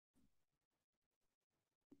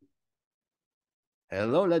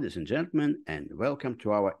Hello, ladies and gentlemen, and welcome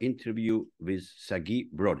to our interview with Sagi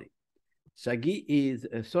Brody. Sagi is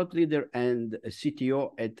a thought leader and a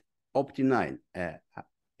CTO at Opti9, a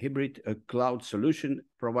hybrid cloud solution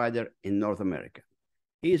provider in North America.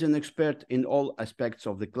 He is an expert in all aspects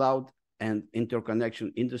of the cloud and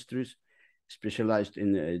interconnection industries, specialized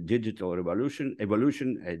in digital evolution,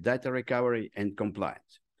 data recovery, and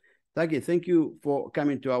compliance. Sagi, thank you for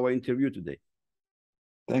coming to our interview today.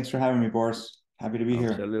 Thanks for having me, Boris. Happy to be here.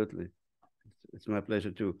 Absolutely. It's my pleasure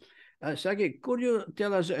too. Sagi, could you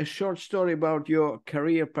tell us a short story about your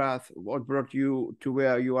career path, what brought you to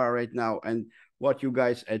where you are right now, and what you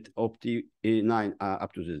guys at Opti9 are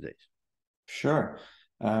up to these days? Sure.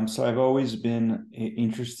 So I've always been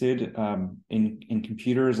interested in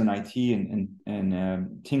computers and IT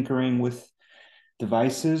and tinkering with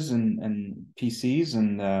devices and PCs.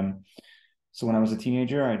 And so when I was a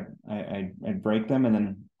teenager, I'd break them and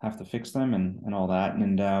then have to fix them and all that.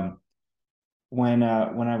 And when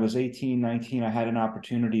I was 18, 19, I had an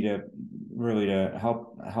opportunity to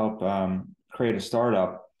help create a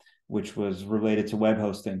startup, which was related to web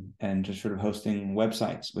hosting and just sort of hosting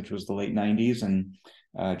websites, which was the late 90s, and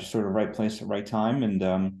just sort of right place at right time. And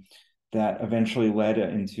that eventually led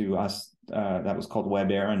into us, that was called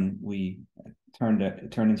WebAir, and we turned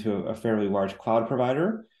into a fairly large cloud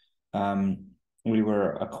provider. We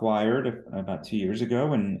were acquired about 2 years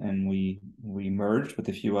ago, and we merged with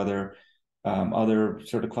a few other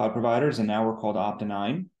sort of cloud providers, and now we're called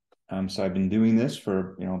Opti9. So I've been doing this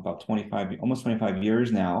for about almost 25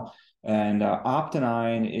 years now, and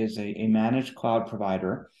Opti9 is a managed cloud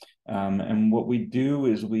provider. And what we do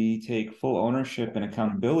is we take full ownership and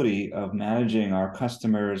accountability of managing our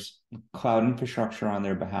customers' cloud infrastructure on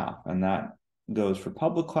their behalf, and that goes for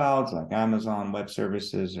public clouds like Amazon Web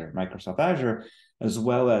Services or Microsoft Azure, as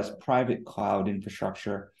well as private cloud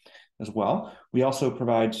infrastructure as well. We also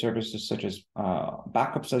provide services such as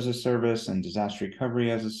backups as a service and disaster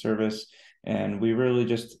recovery as a service, and we really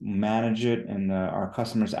just manage it, and our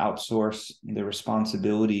customers outsource the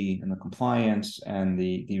responsibility and the compliance and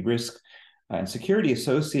the risk and security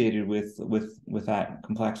associated with that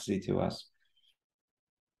complexity to us.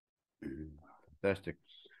 Fantastic.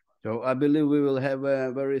 So I believe we will have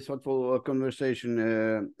a very thoughtful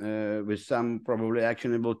conversation with some probably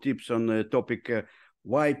actionable tips on the topic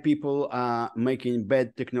why people are making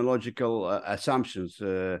bad technological assumptions,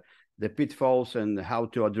 the pitfalls, and how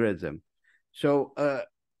to address them. So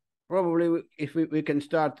probably if we can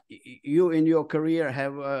start, you in your career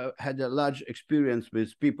have had a large experience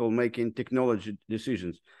with people making technology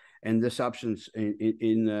decisions and assumptions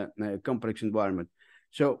in a complex environment.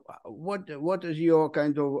 So what is your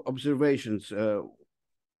kind of observations?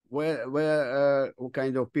 Where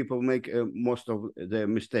kind of people make most of their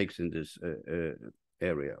mistakes in this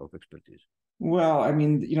area of expertise? Well, I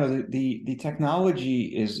mean, the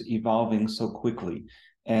technology is evolving so quickly,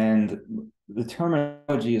 and the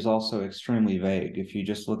terminology is also extremely vague. If you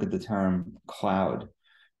just look at the term cloud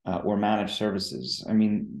or managed services, I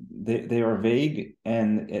mean, they are vague,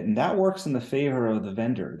 and that works in the favor of the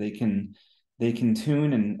vendor. They can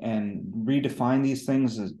tune and redefine these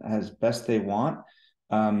things as best they want.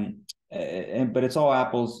 But it's all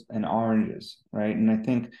apples and oranges, right? And I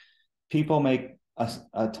think people make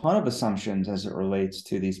a ton of assumptions as it relates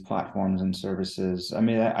to these platforms and services. I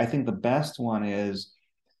mean, I think the best one is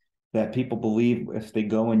that people believe if they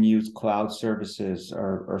go and use cloud services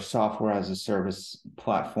or software as a service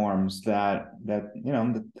platforms that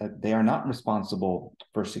they are not responsible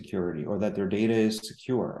for security, or that their data is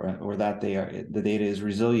secure, or that the data is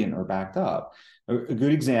resilient or backed up. A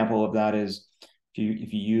good example of that is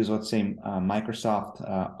if you use, let's say, Microsoft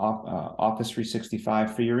Office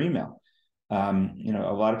 365 for your email.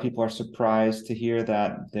 A lot of people are surprised to hear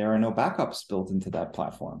that there are no backups built into that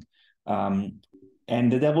platform. And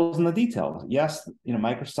the devil's in the details. Yes,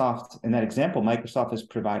 Microsoft, in that example, Microsoft is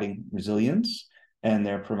providing resilience and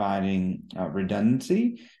they're providing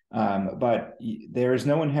redundancy, but there is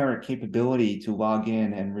no inherent capability to log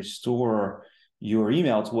in and restore your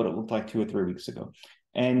email to what it looked like 2 or 3 weeks ago.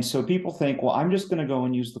 And so people think, well, I'm just going to go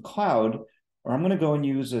and use the cloud, or I'm going to go and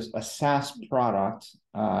use a SaaS product,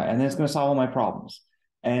 and then it's going to solve all my problems.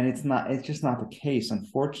 And it's just not the case,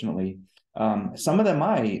 unfortunately. Some of them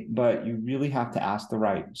might, but you really have to ask the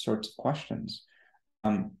right sorts of questions.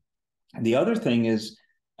 The other thing is,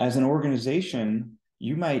 as an organization,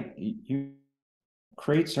 you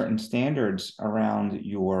create certain standards around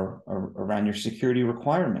your security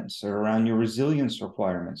requirements, or around your resilience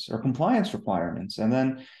requirements or compliance requirements, and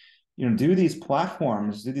then do these cloud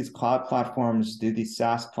platforms, do these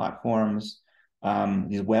SaaS platforms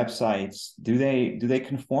these websites, do they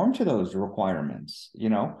conform to those requirements?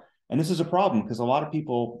 And this is a problem because a lot of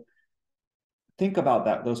people think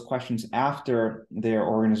about those questions after their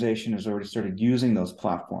organization has already started using those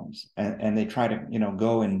platforms, and they try to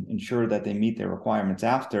go and ensure that they meet their requirements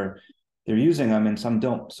after they're using them, and some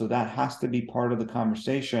don't. So that has to be part of the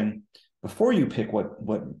conversation before you pick what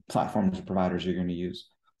platforms or providers you're going to use.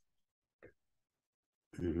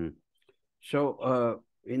 Mm-hmm. So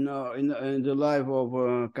in the life of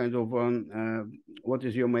what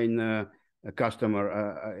is your main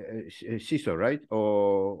customer, CISO, right?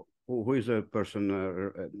 Or who is a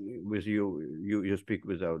person with you speak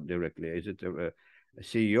without directly? Is it a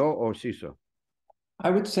CEO or CISO? I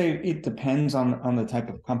would say it depends on the type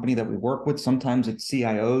of company that we work with. Sometimes it's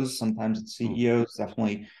CIOs, sometimes it's CEOs.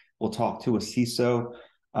 Definitely, we'll talk to a CISO.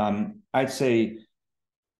 I'd say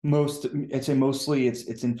mostly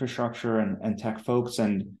it's infrastructure and tech folks,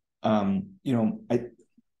 and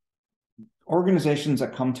organizations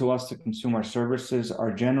that come to us to consume our services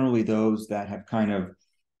are generally those that have kind of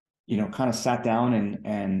sat down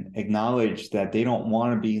and acknowledged that they don't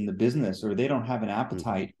want to be in the business, or they don't have an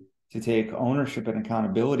appetite to take ownership and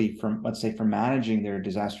accountability from, let's say, for managing their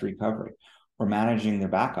disaster recovery or managing their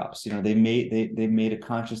backups. They've made a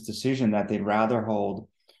conscious decision that they'd rather hold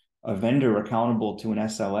a vendor accountable to an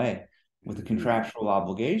SLA with a contractual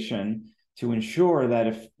obligation to ensure that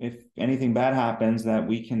if anything bad happens, that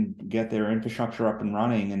we can get their infrastructure up and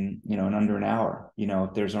running in under an hour.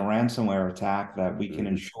 If there's a ransomware attack, that we can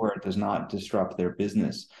ensure it does not disrupt their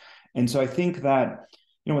business. And so I think that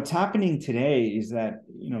what's happening today is that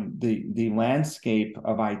the landscape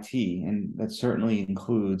of IT, and that certainly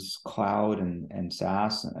includes cloud and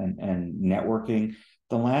SaaS and networking,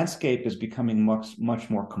 the landscape is becoming much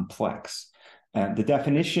more complex. The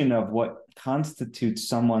definition of what constitutes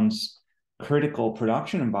someone's critical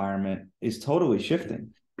production environment is totally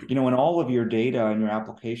shifting. When all of your data and your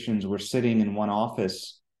applications were sitting in one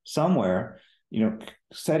office somewhere,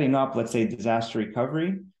 setting up, let's say, disaster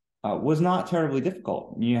recovery was not terribly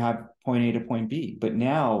difficult. You have point A to point B. But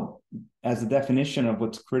now, as the definition of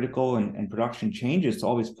what's critical and production changes to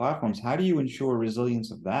all these platforms, how do you ensure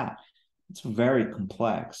resilience of that? It's very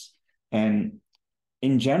complex. And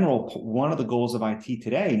in general, one of the goals of IT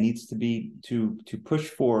today needs to be to push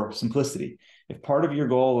for simplicity. If part of your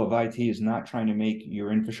goal of IT is not trying to make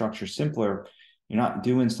your infrastructure simpler, you're not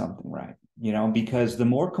doing something right. Because the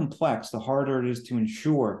more complex, the harder it is to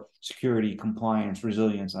ensure security, compliance,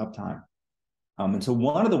 resilience, uptime. And so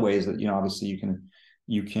one of the ways that obviously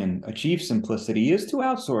you can achieve simplicity is to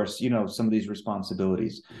outsource some of these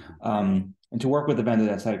responsibilities. And to work with a vendor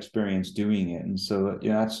that's had experience doing it. And so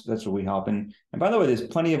that's where we help. And by the way, there's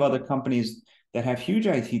plenty of other companies that have huge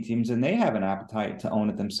IT teams, and they have an appetite to own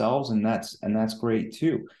it themselves, and that's great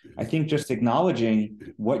too. I think just acknowledging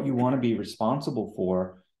what you want to be responsible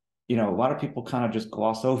for, a lot of people kind of just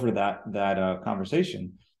gloss over that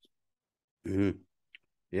conversation. Mm-hmm.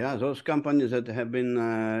 Yeah, those companies that have been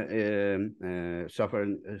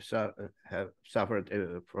have suffered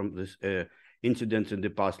from this incidents in the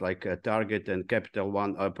past, like Target and Capital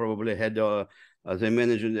One, probably had the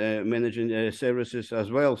managing services as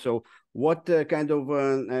well. So, what kind of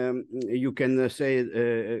you can say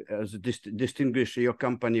as distinguish your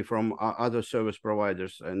company from other service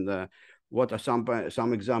providers, and what are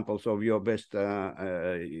some examples of your best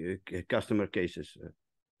customer cases,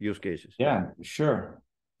 use cases? Yeah, sure.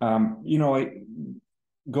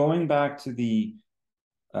 Going back to the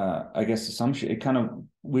I guess assumption, it kind of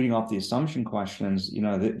leading off the assumption questions,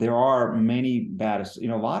 there are many bad,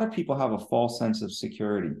 a lot of people have a false sense of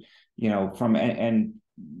security, and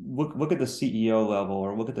look at the CEO level,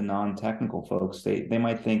 or look at the non-technical folks. They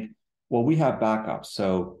might think, well, we have backups,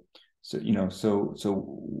 so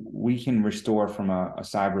we can restore from a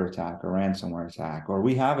cyber attack or ransomware attack, or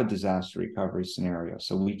we have a disaster recovery scenario,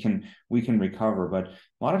 so we can recover. But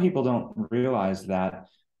a lot of people don't realize that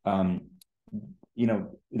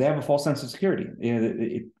they have a false sense of security.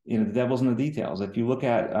 The devil's in the details. If you look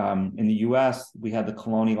at in the U.S., we had the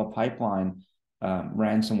Colonial Pipeline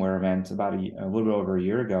ransomware event about a little bit over a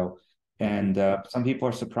year ago, and some people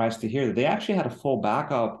are surprised to hear that they actually had a full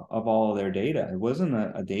backup of all of their data. It wasn't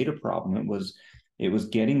a data problem. It was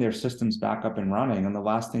getting their systems back up and running. And the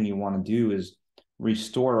last thing you want to do is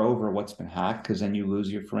restore over what's been hacked, because then you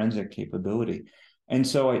lose your forensic capability. And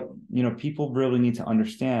so, people really need to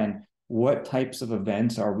understand what types of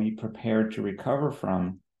events are we prepared to recover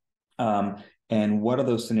from, and what are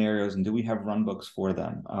those scenarios, and do we have run books for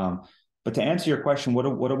them? But to answer your question, what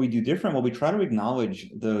do we do different? Well, we try to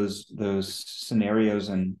acknowledge those scenarios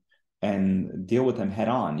and deal with them head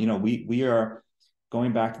on. We are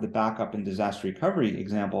going back to the backup and disaster recovery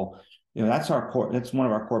example, that's one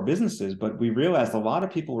of our core businesses. But we realized a lot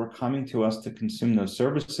of people were coming to us to consume those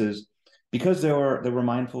services because they were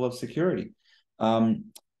mindful of security. And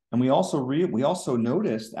we also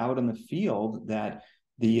noticed out in the field that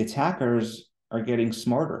the attackers are getting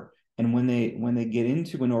smarter. And when they get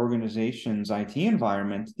into an organization's IT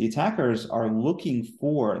environment, the attackers are looking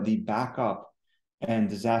for the backup and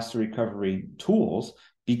disaster recovery tools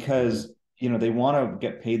because they want to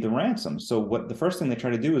get paid the ransom. So the first thing they try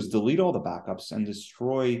to do is delete all the backups and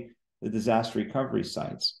destroy the disaster recovery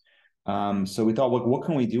sites. So we thought, what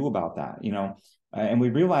can we do about that? And we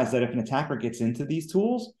realized that if an attacker gets into these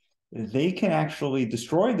tools, they can actually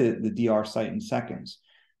destroy the DR site in seconds.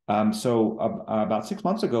 So about 6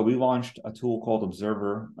 months ago, we launched a tool called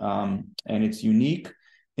Observer, and it's unique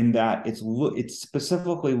in that it's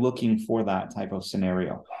specifically looking for that type of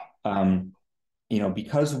scenario.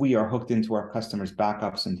 Because we are hooked into our customers'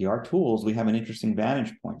 backups and DR tools, we have an interesting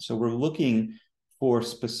vantage point. So we're looking for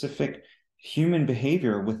specific human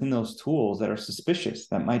behavior within those tools that are suspicious,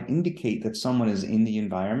 that might indicate that someone is in the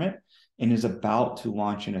environment and is about to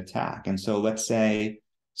launch an attack. And so let's say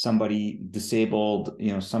somebody disabled,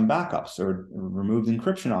 some backups or removed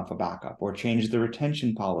encryption off a backup or changed the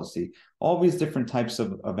retention policy. All these different types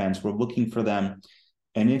of events, we're looking for them.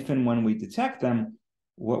 And if and when we detect them,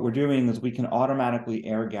 what we're doing is we can automatically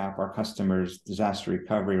air gap our customers' disaster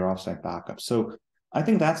recovery or offsite backup. So I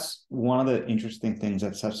think that's one of the interesting things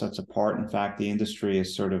that sets us apart. In fact, the industry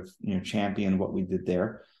has sort of championed what we did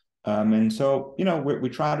there. And so we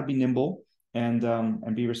try to be nimble and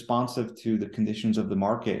be responsive to the conditions of the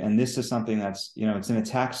market. And this is something that's it's an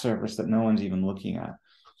attack surface that no one's even looking at.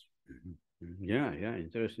 Yeah,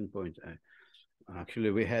 interesting point.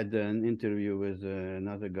 Actually, we had an interview with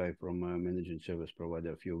another guy from a managing service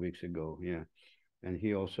provider a few weeks ago. Yeah, and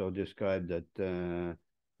he also described that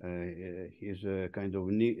his kind of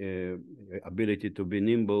ability to be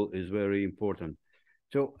nimble is very important.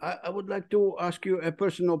 So I would like to ask you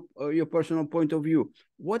your personal point of view.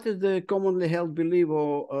 What is the commonly held belief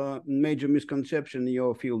or major misconception in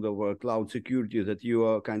your field of cloud security that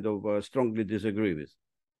you kind of strongly disagree with?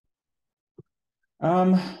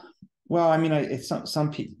 Well, I mean, it's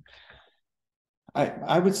some people.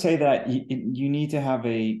 I would say that you need to have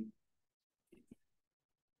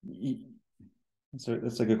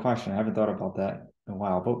that's a good question. I haven't thought about that in a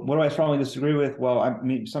while. But what do I strongly disagree with? Well, I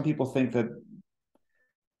mean, some people think that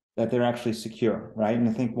they're actually secure, right? And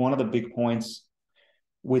I think one of the big points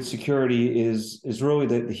with security is really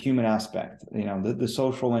the human aspect, the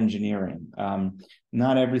social engineering.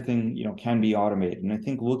 Not everything, can be automated. And I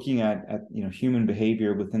think looking at human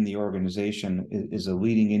behavior within the organization is a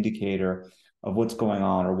leading indicator of what's going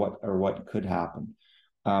on or what could happen.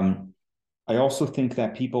 I also think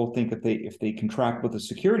that people think if they contract with a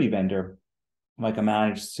security vendor, like a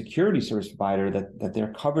managed security service provider, that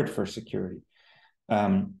they're covered for security.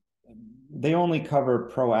 They only cover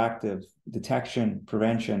proactive detection,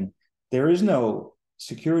 prevention. There is no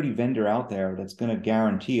security vendor out there that's going to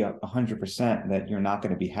guarantee 100% that you're not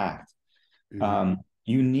going to be hacked. Mm-hmm.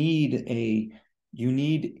 You need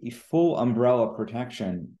a full umbrella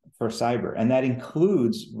protection for cyber, and that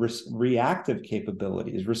includes reactive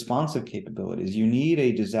capabilities, responsive capabilities. You need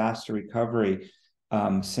a disaster recovery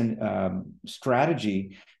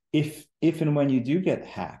strategy if and when you do get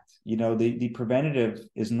hacked. The preventative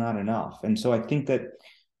is not enough. And so I think that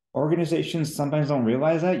organizations sometimes don't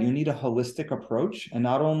realize that you need a holistic approach. And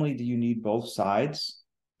not only do you need both sides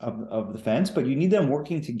of the fence, but you need them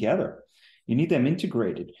working together. You need them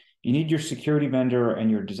integrated. You need your security vendor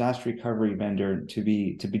and your disaster recovery vendor to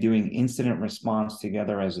be doing incident response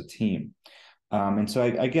together as a team. And so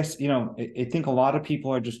I guess, I think a lot of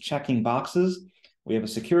people are just checking boxes. We have a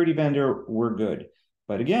security vendor, we're good.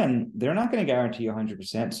 But again, they're not going to guarantee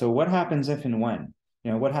 100%. So what happens if and when?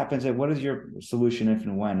 What is your solution if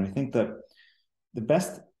and when? I think that the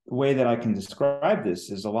best way that I can describe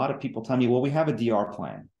this is a lot of people tell me, well, we have a DR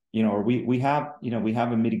plan, or we have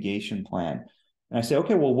a mitigation plan. And I say,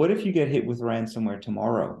 okay, well, what if you get hit with ransomware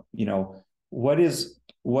tomorrow? What is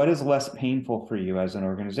less painful for you as an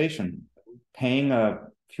organization? Paying a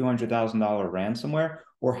few $100,000 ransomware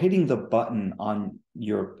or hitting the button on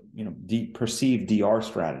your perceived DR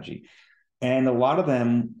strategy? And a lot of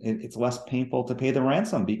them, it's less painful to pay the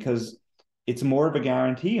ransom because it's more of a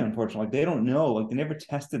guarantee. Unfortunately, they don't know, they never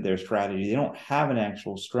tested their strategy. They don't have an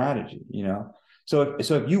actual strategy, So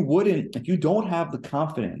if you don't have the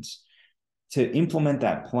confidence to implement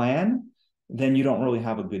that plan, then you don't really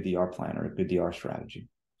have a good DR plan or a good DR strategy.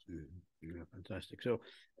 Yeah, fantastic. So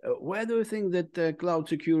Where do you think that cloud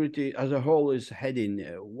security as a whole is heading?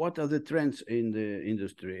 What are the trends in the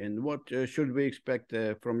industry, and what should we expect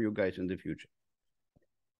from you guys in the future?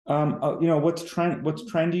 What's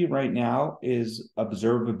trendy right now is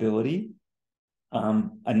observability,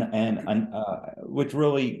 which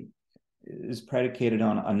really is predicated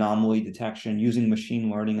on anomaly detection using machine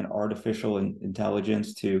learning and artificial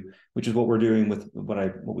intelligence which is what we're doing with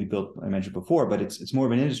what we built. I mentioned before, but it's more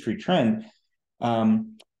of an industry trend.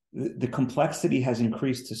 The complexity has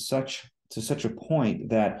increased to such a point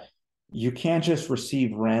that you can't just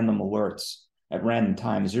receive random alerts at random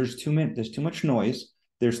times. There's too much noise.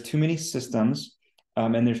 There's too many systems,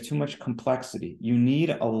 and there's too much complexity. You need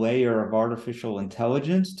a layer of artificial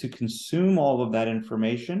intelligence to consume all of that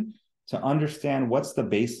information, to understand what's the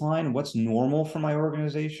baseline, what's normal for my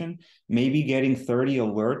organization. Maybe getting 30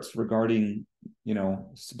 alerts regarding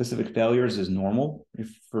specific failures is normal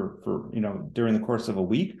for during the course of a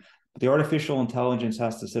week. But the artificial intelligence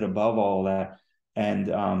has to sit above all that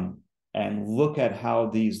and look at how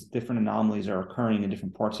these different anomalies are occurring in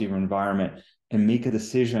different parts of your environment and make a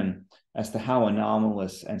decision as to how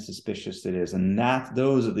anomalous and suspicious it is. And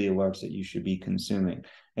those are the alerts that you should be consuming.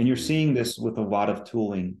 And you're seeing this with a lot of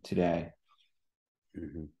tooling today.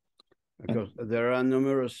 Mm-hmm. Because there are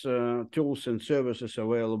numerous tools and services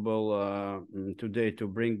available today to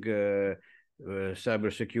bring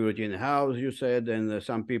cybersecurity in-house, you said, and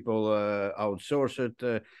some people outsource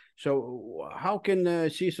it. So how can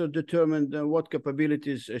CISO determine what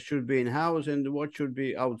capabilities should be in-house and what should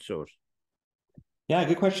be outsourced? Yeah,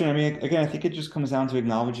 good question. I mean, again, I think it just comes down to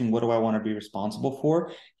acknowledging what do I want to be responsible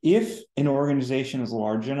for. If an organization is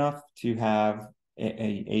large enough to have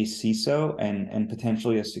a CISO and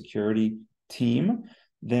potentially a security team,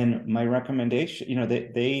 then my recommendation,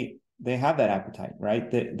 they have that appetite, right?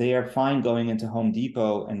 They are fine going into Home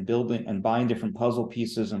Depot and building and buying different puzzle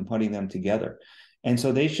pieces and putting them together. And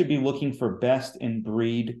so they should be looking for best in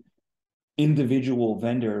breed individual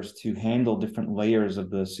vendors to handle different layers of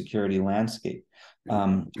the security landscape,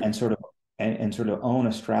 and sort of own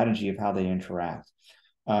a strategy of how they interact.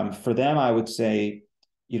 For them, I would say,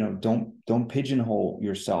 don't pigeonhole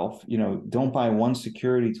yourself. Don't buy one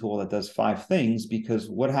security tool that does 5 things, because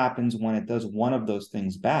what happens when it does one of those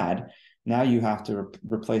things bad? Now you have to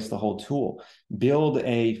replace the whole tool. Build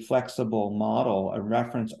a flexible model, a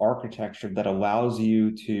reference architecture that allows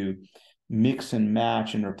you to mix and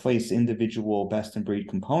match and replace individual best in breed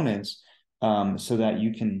components, so that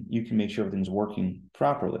you can make sure everything's working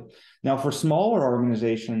properly. Now, for smaller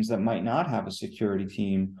organizations that might not have a security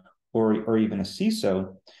team or even a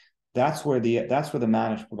CISO, that's where the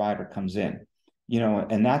managed provider comes in,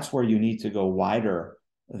 and that's where you need to go wider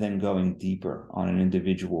than going deeper on an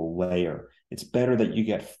individual layer. It's better that you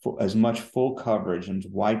get as much full coverage and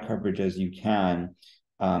wide coverage as you can,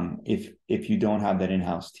 if you don't have that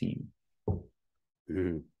in-house team.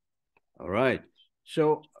 Mm-hmm. All right.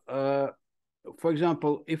 So, for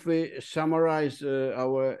example, if we summarize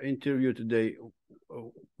our interview today,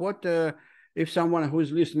 what if someone who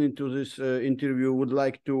is listening to this interview would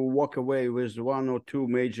like to walk away with 1 or 2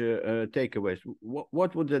 major takeaways,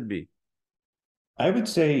 what would that be? I would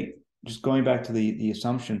say, just going back to the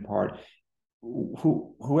assumption part,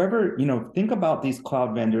 whoever, think about these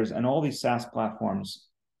cloud vendors and all these SaaS platforms.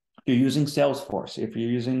 If you're using Salesforce, if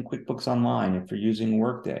you're using QuickBooks Online, if you're using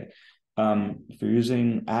Workday, if you're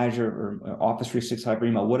using Azure or Office 365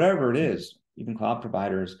 email, whatever it is, even cloud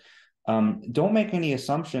providers, don't make any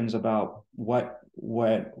assumptions about what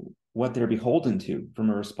they're beholden to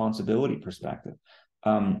from a responsibility perspective.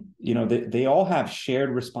 They all have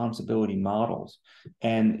shared responsibility models,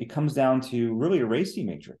 and it comes down to really a RACI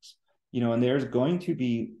matrix. And there's going to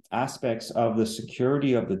be aspects of the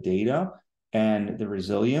security of the data and the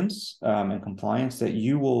resilience and compliance that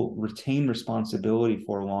you will retain responsibility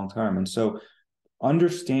for long term. And so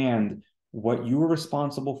understand what you are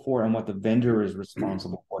responsible for and what the vendor is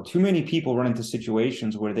responsible for. Too many people run into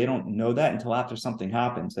situations where they don't know that until after something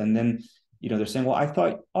happens. And then, they're saying, well, I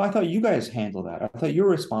thought you guys handled that. I thought you were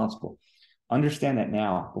responsible. Understand that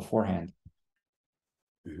now beforehand.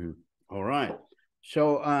 Mm-hmm. All right.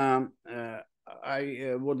 So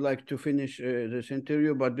I would like to finish this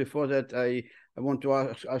interview, but before that, I want to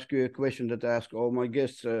ask you a question that I ask all my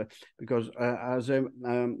guests, because as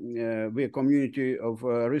we're a community of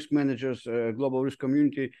risk managers, global risk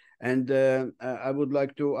community, and I would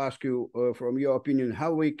like to ask you, from your opinion,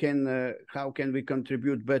 how can we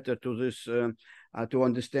contribute better to this, to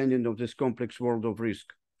understanding of this complex world of risk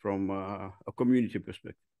from a community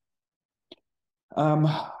perspective?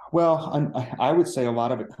 Well, I would say a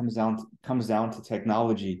lot of it comes down to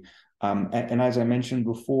technology. And as I mentioned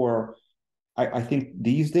before, I think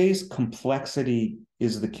these days complexity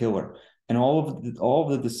is the killer, and all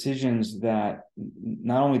of the decisions that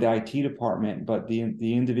not only the IT department but the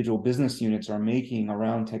individual business units are making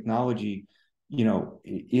around technology,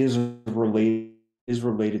 is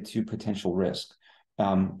related to potential risk.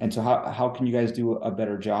 And so how can you guys do a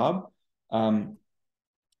better job?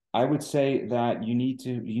 I would say that you need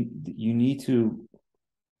to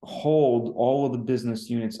hold all of the business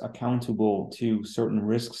units accountable to certain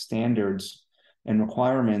risk standards and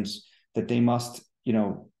requirements that they must,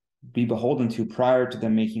 be beholden to prior to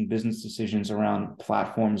them making business decisions around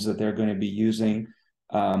platforms that they're going to be using,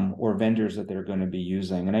 or vendors that they're going to be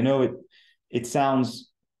using. And I know it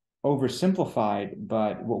sounds oversimplified,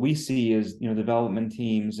 but what we see is, development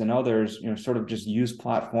teams and others, sort of just use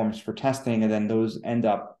platforms for testing, and then those end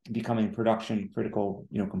up becoming production critical,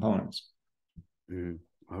 components. Mm.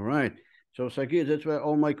 All right. So, Sagi, that's were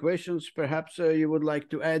all my questions. Perhaps you would like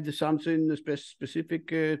to add something specific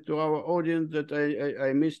to our audience that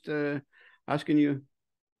I missed asking you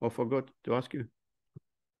or forgot to ask you.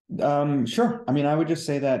 Sure. I mean, I would just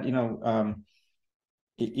say that,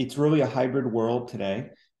 it's really a hybrid world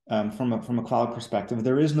today, from a cloud perspective.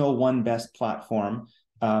 There is no one best platform.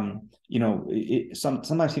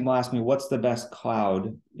 Sometimes people ask me, what's the best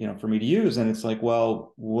cloud, for me to use? And it's like,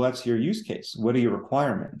 well, what's your use case? What are your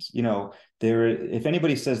requirements? If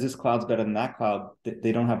anybody says this cloud's better than that cloud,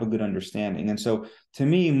 they don't have a good understanding. And so to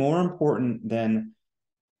me, more important than,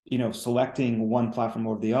 selecting one platform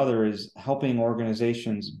over the other is helping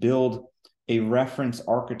organizations build a reference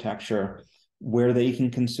architecture where they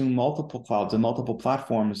can consume multiple clouds and multiple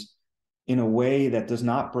platforms in a way that does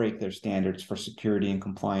not break their standards for security and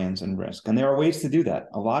compliance and risk. And there are ways to do that.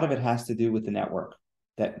 A lot of it has to do with the network.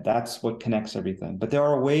 That's what connects everything. But there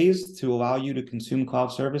are ways to allow you to consume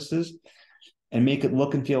cloud services and make it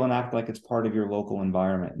look and feel and act like it's part of your local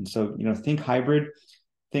environment. And so, think hybrid.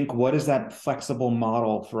 Think, what does that flexible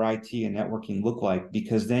model for IT and networking look like?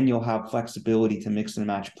 Because then you'll have flexibility to mix and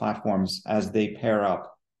match platforms as they pair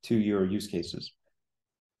up to your use cases.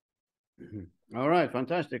 All right,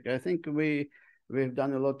 fantastic. I think we've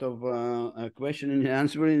done a lot of questioning and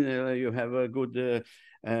answering. You have a good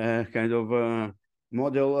kind of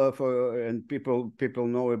model for, and people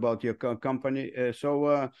know about your company.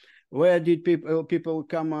 So where did people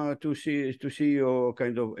come to see your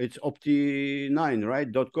kind of, it's Opti9, right?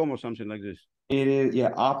 .com or something like this? It is,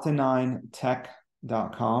 yeah,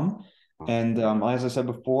 opti9tech.com. And as I said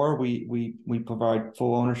before, we provide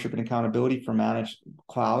full ownership and accountability for managed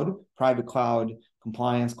cloud, private cloud,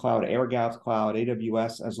 compliance cloud, air gaps cloud,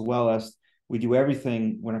 AWS, as well as we do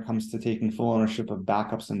everything when it comes to taking full ownership of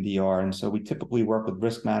backups and DR. And so we typically work with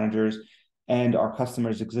risk managers and our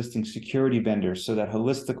customers' existing security vendors so that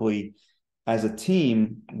holistically, as a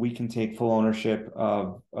team, we can take full ownership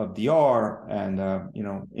of DR and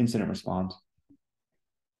incident response.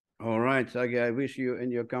 All right, Sagi, I wish you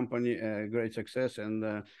and your company great success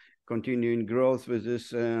and continuing growth with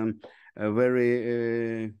this very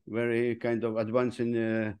kind of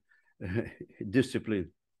advancing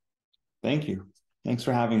discipline. Thank you. Thanks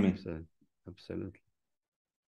for having me. Absolutely.